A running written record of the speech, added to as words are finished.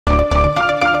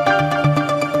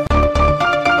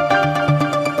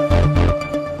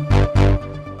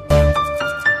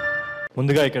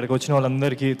ముందుగా ఇక్కడికి వచ్చిన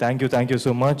వాళ్ళందరికీ థ్యాంక్ యూ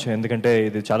సో మచ్. ఎందుకంటే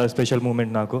ఇది చాలా స్పెషల్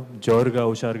మూమెంట్ నాకు. జోరుగా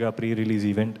హుషారుగా ప్రీ రిలీజ్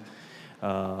ఈవెంట్.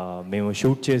 మేము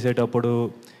షూట్ చేసేటప్పుడు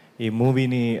ఈ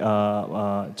మూవీని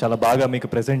చాలా బాగా మీకు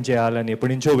ప్రజెంట్ చేయాలని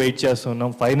ఎప్పటి నుంచో వెయిట్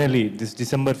చేస్తున్నాం. Finally this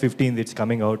December 15th it's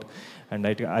coming out and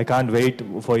I can't wait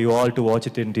for you all to watch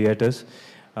it in theatres.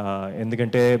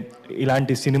 ఎందుకంటే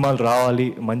ఇలాంటి సినిమాలు రావాలి,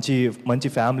 మంచి మంచి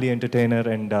ఫ్యామిలీ ఎంటర్టైనర్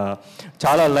అండ్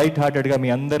చాలా లైట్ హార్టెడ్గా మీ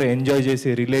అందరూ ఎంజాయ్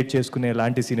చేసి రిలేట్ చేసుకునే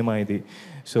లాంటి సినిమా ఇది.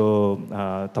 సో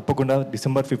తప్పకుండా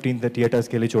December 15th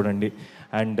థియేటర్స్కి వెళ్ళి చూడండి.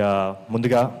 అండ్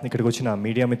ముందుగా ఇక్కడికి వచ్చిన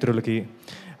మీడియా మిత్రులకి,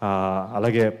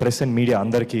 అలాగే ప్రెస్ అండ్ మీడియా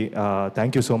అందరికీ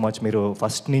థ్యాంక్ యూ సో మచ్. మీరు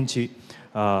ఫస్ట్ నుంచి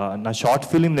నా షార్ట్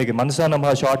ఫిలిం దగ్గర మనసానమ్మ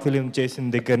షార్ట్ ఫిలిం చేసిన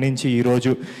దగ్గర నుంచి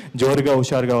ఈరోజు జోరుగా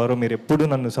హుషారుగా వారు మీరు ఎప్పుడు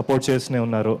నన్ను సపోర్ట్ చేస్తూనే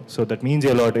ఉన్నారు. So that means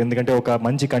a lot. ఎందుకంటే ఒక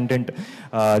మంచి కంటెంట్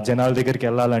జనాల దగ్గరికి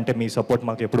వెళ్ళాలంటే మీ సపోర్ట్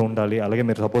మాకు ఎప్పుడు ఉండాలి. అలాగే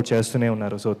మీరు సపోర్ట్ చేస్తూనే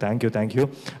ఉన్నారు. So thank you.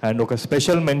 అండ్ ఒక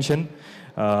స్పెషల్ మెన్షన్,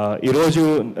 ఈరోజు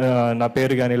నా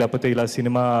పేరు కానీ లేకపోతే ఇలా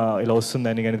సినిమా ఇలా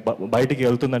వస్తుందని కానీ బయటికి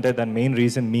వెళ్తుందంటే దాని main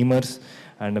reason memers.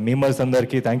 And memers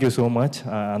అందరికీ థ్యాంక్ యూ సో మచ్.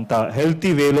 అంత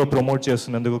హెల్తీ వేలో ప్రమోట్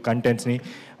చేస్తున్నందుకు కంటెంట్స్ని.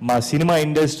 మా సినిమా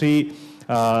ఇండస్ట్రీ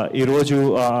ఈరోజు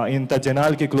ఇంత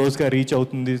జనాలకి క్లోజ్గా రీచ్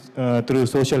అవుతుంది త్రూ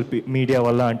సోషల్ మీడియా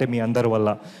వల్ల, అంటే మీ అందరి వల్ల.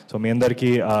 సో మీ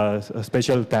అందరికీ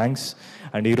స్పెషల్ థ్యాంక్స్.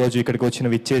 అండ్ ఈరోజు ఇక్కడికి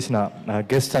విచ్చేసిన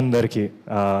గెస్ట్ అందరికీ,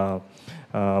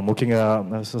 ముఖ్యంగా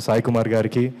సాయి కుమార్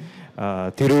గారికి,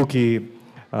 తిరుకి,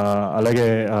 అలాగే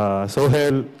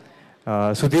సోహెల్,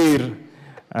 సుధీర్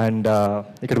అండ్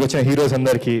ఇక్కడికి వచ్చిన హీరోస్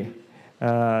అందరికీ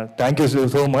thank you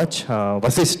so much.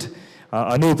 Vasishta,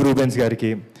 Anoop Rubens గారికి.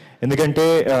 ఎందుకంటే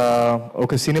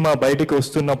ఒక సినిమా బయటికి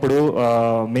వస్తున్నప్పుడు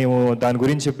మేము దాని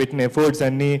గురించి పెట్టిన ఎఫర్ట్స్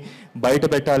అన్నీ బయట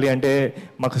పెట్టాలి అంటే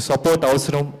మాకు సపోర్ట్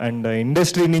అవసరం. అండ్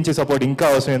ఇండస్ట్రీ నుంచి సపోర్ట్ ఇంకా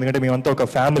అవసరం, ఎందుకంటే మేమంతా ఒక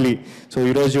ఫ్యామిలీ. సో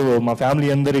ఈరోజు మా ఫ్యామిలీ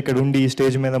అందరూ ఇక్కడ ఉండి ఈ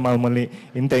స్టేజ్ మీద మమ్మల్ని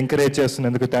ఇంత ఎంకరేజ్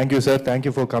చేస్తున్నందుకు thank you sir. Thank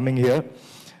you for coming here.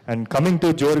 And coming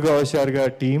to జోరుగా హుషారుగా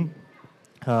టీమ్,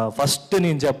 ఫస్ట్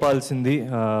నేను చెప్పాల్సింది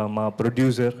మా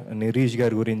ప్రొడ్యూసర్ నిరీష్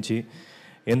గారి గురించి.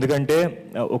 ఎందుకంటే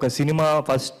ఒక సినిమా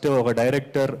ఫస్ట్ ఒక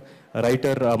డైరెక్టర్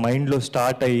రైటర్ మైండ్లో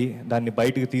స్టార్ట్ అయ్యి దాన్ని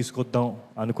బయటికి తీసుకొద్దాం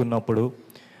అనుకున్నప్పుడు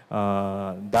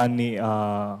దాన్ని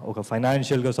ఒక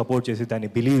ఫైనాన్షియల్గా సపోర్ట్ చేసి దాన్ని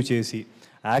బిలీవ్ చేసి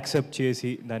యాక్సెప్ట్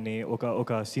చేసి దాన్ని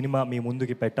ఒక సినిమా మీ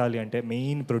ముందుకి పెట్టాలి అంటే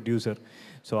మెయిన్ ప్రొడ్యూసర్.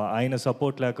 సో ఆయన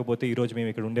సపోర్ట్ లేకపోతే ఈరోజు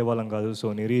మేము ఇక్కడ ఉండేవాళ్ళం కాదు. So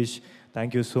Nireesh,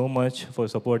 thank you so much for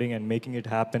supporting and making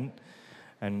it happen.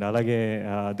 And అలాగే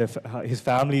his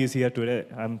family is here today.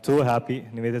 I'm so happy.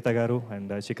 Nivedita గారు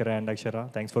అండ్ శిఖర and Akshara,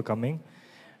 thanks for coming.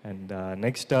 And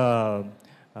next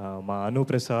మా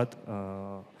అనుప్రసాద్,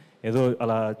 ఏదో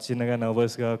అలా చిన్నగా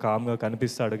నర్వస్గా కామ్గా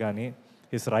కనిపిస్తాడు కానీ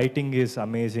హిస్ రైటింగ్ ఈజ్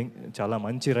అమేజింగ్. చాలా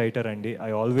మంచి రైటర్ అండి.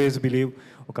 ఐ ఆల్వేస్ బిలీవ్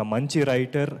ఒక మంచి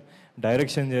రైటర్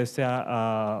డైరెక్షన్ చేస్తే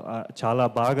చాలా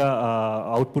బాగా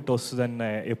అవుట్పుట్ వస్తుందని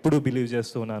ఎప్పుడూ బిలీవ్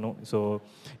చేస్తున్నాను. సో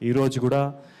ఈరోజు కూడా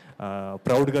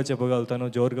ప్రౌడ్గా చెప్పగలుగుతాను,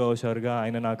 జోరుగా హుషారుగా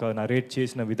ఆయన నాకు నరేట్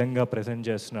చేసిన విధంగా ప్రజెంట్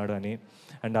చేస్తున్నాడు అని.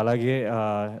 అండ్ అలాగే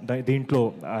దీంట్లో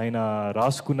ఆయన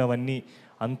రాసుకున్నవన్నీ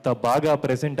అంత బాగా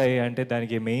ప్రజెంట్ అయ్యాయి అంటే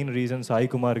దానికి మెయిన్ రీజన్ సాయి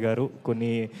కుమార్ గారు.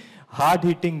 కొన్ని హార్డ్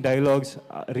హిట్టింగ్ డైలాగ్స్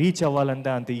రీచ్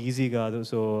అవ్వాలంటే అంత ఈజీ కాదు.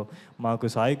 సో మాకు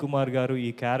సాయి కుమార్ గారు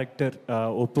ఈ క్యారెక్టర్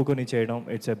ఒప్పుకొని చేయడం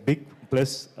ఇట్స్ ఎ బిగ్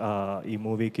ప్లస్ ఈ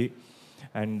మూవీకి.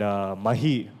 అండ్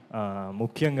మహి,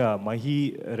 ముఖ్యంగా మహి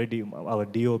రెడ్డి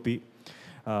అవర్ డిఓపి,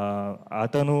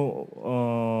 అతను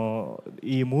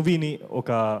ఈ మూవీని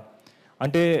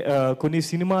అంటే కొన్ని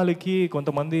సినిమాలకి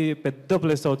కొంతమంది పెద్ద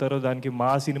ప్లస్ అవుతారు, దానికి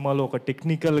మా సినిమాలో ఒక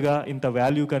టెక్నికల్గా ఇంత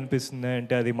వాల్యూ కనిపిస్తుంది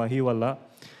అంటే అది మహి వల్ల.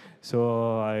 So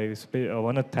I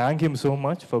want thank him so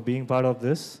much for being part of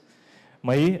this.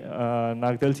 Mahi,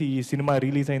 నాకు తెలిసి ఈ సినిమా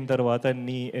రిలీజ్ అయిన తర్వాత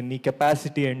నీ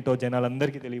కెపాసిటీ ఏంటో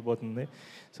జనాలందరికీ తెలియబోతుంది.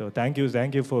 So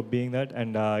thank you for being that.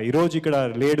 And ఈరోజు ఇక్కడ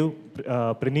లేడు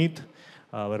ప్రణీత్,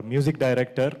 అవర్ మ్యూజిక్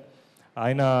డైరెక్టర్.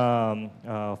 ఆయన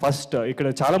ఫస్ట్ ఇక్కడ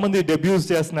చాలామంది డెబ్యూస్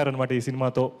చేస్తున్నారనమాట ఈ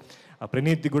సినిమాతో.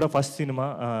 ప్రణీత్ కూడా first cinema.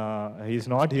 He's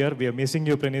not here, we are missing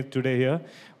you Praneeth today here,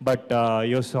 but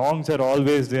your songs are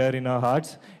always there in our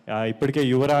hearts. ఇప్పటికే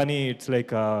యువరాని it's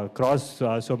like cross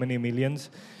so many millions.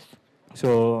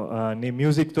 So నీ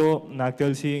మ్యూజిక్తో నాకు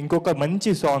తెలిసి ఇంకొక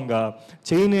మంచి సాంగ్,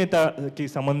 చేనేతకి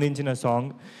సంబంధించిన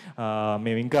సాంగ్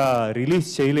మేము ఇంకా రిలీజ్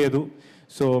చేయలేదు.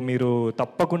 సో మీరు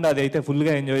తప్పకుండా అదైతే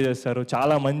ఫుల్గా ఎంజాయ్ చేస్తారు.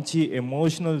 చాలా మంచి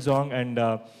ఎమోషనల్ సాంగ్. అండ్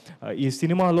ఈ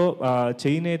సినిమాలో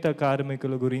చేనేత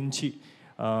కార్మికుల గురించి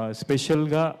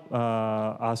స్పెషల్గా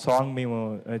ఆ సాంగ్ మేము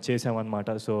చేసామన్నమాట.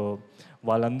 సో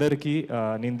వాళ్ళందరికీ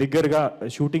నేను దగ్గరగా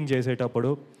షూటింగ్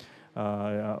చేసేటప్పుడు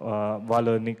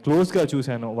వాళ్ళని క్లోజ్గా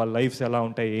చూశాను, వాళ్ళ లైఫ్స్ ఎలా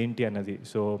ఉంటాయి ఏంటి అన్నది.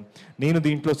 సో నేను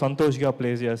దీంట్లో సంతోష్గా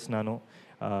ప్లే చేస్తున్నాను.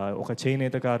 ఒక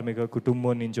చేనేత కార్మిక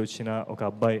కుటుంబం నుంచి వచ్చిన ఒక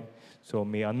అబ్బాయి. సో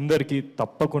మీ అందరికీ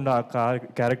తప్పకుండా ఆ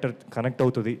క్యారెక్టర్ కనెక్ట్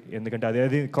అవుతుంది. ఎందుకంటే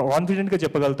అది కాన్ఫిడెంట్గా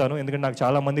చెప్పగలుగుతాను. ఎందుకంటే నాకు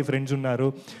చాలామంది ఫ్రెండ్స్ ఉన్నారు,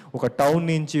 ఒక టౌన్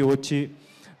నుంచి వచ్చి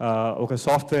ఒక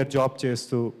సాఫ్ట్వేర్ జాబ్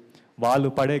చేస్తూ వాళ్ళు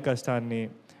పడే కష్టాన్ని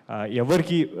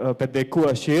ఎవరికి పెద్ద ఎక్కువ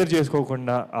షేర్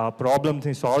చేసుకోకుండా ఆ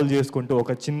ప్రాబ్లమ్స్ని సాల్వ్ చేసుకుంటూ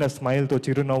ఒక చిన్న స్మైల్తో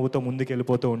చిరునవ్వుతో ముందుకు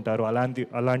వెళ్ళిపోతూ ఉంటారు.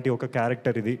 అలాంటి ఒక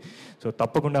క్యారెక్టర్ ఇది. సో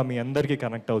తప్పకుండా మీ అందరికీ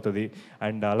కనెక్ట్ అవుతుంది.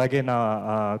 అండ్ అలాగే నా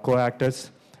కో యాక్టర్స్,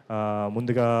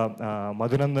 ముందుగా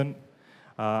మధునందన్,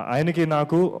 ఆయనకి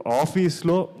నాకు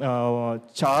ఆఫీస్లో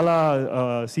చాలా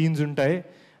సీన్స్ ఉంటాయి.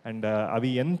 అండ్ అవి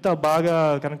ఎంత బాగా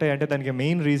కనెక్ట్ అయ్యాయి అంటే దానికి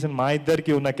మెయిన్ రీజన్ మా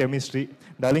ఇద్దరికి ఉన్న chemistry.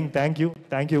 Darling, thank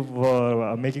you for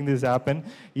making this happen.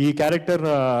 ఈ క్యారెక్టర్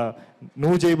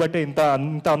నువ్వు చేయబట్టే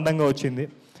అంత అందంగా వచ్చింది.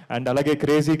 అండ్ అలాగే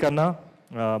క్రేజీ కన్నా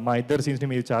మా ఇద్దరు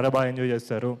సీన్స్ని మీరు చాలా బాగా ఎంజాయ్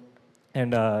చేస్తారు.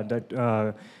 అండ్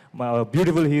మా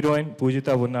బ్యూటిఫుల్ హీరోయిన్ పూజిత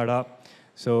ఉన్నాడా.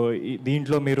 సో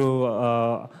దీంట్లో మీరు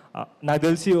నాకు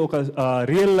తెలిసి ఒక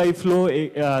రియల్ లైఫ్లో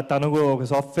తను ఒక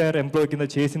సాఫ్ట్వేర్ ఎంప్లాయ్ కింద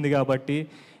చేసింది కాబట్టి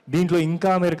దీంట్లో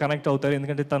ఇంకా మీరు కనెక్ట్ అవుతారు.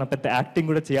 ఎందుకంటే తన పెద్ద యాక్టింగ్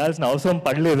కూడా చేయాల్సిన అవసరం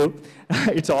పడలేదు.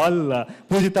 It's all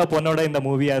Pujitha పొన్నోడా in the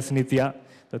movie as నిత్య.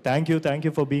 So thank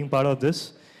you for being part of this.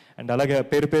 And అలాగే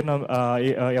పేరున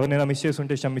ఎవరైనా మిస్ చేసి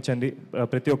ఉంటే క్షమించండి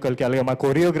ప్రతి ఒక్కరికి. అలాగే మా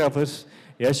choreographers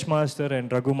Yash master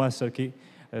and Raghu మాస్టర్కి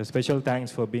special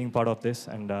thanks for being part of this.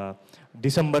 And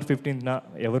December 15th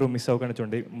ఎవరు మిస్ అవ్వకుండా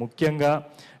చూడండి. ముఖ్యంగా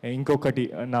ఇంకొకటి,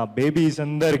 నా బేబీస్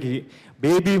అందరికీ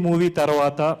బేబీ మూవీ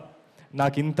తర్వాత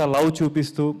నాకు ఇంత లవ్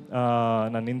చూపిస్తూ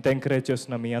నన్ను ఇంత ఎంకరేజ్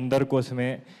చేస్తున్న మీ అందరి కోసమే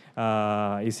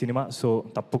ఈ సినిమా. సో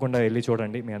తప్పకుండా వెళ్ళి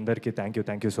చూడండి. మీ అందరికీ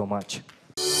థ్యాంక్ యూ సో మచ్.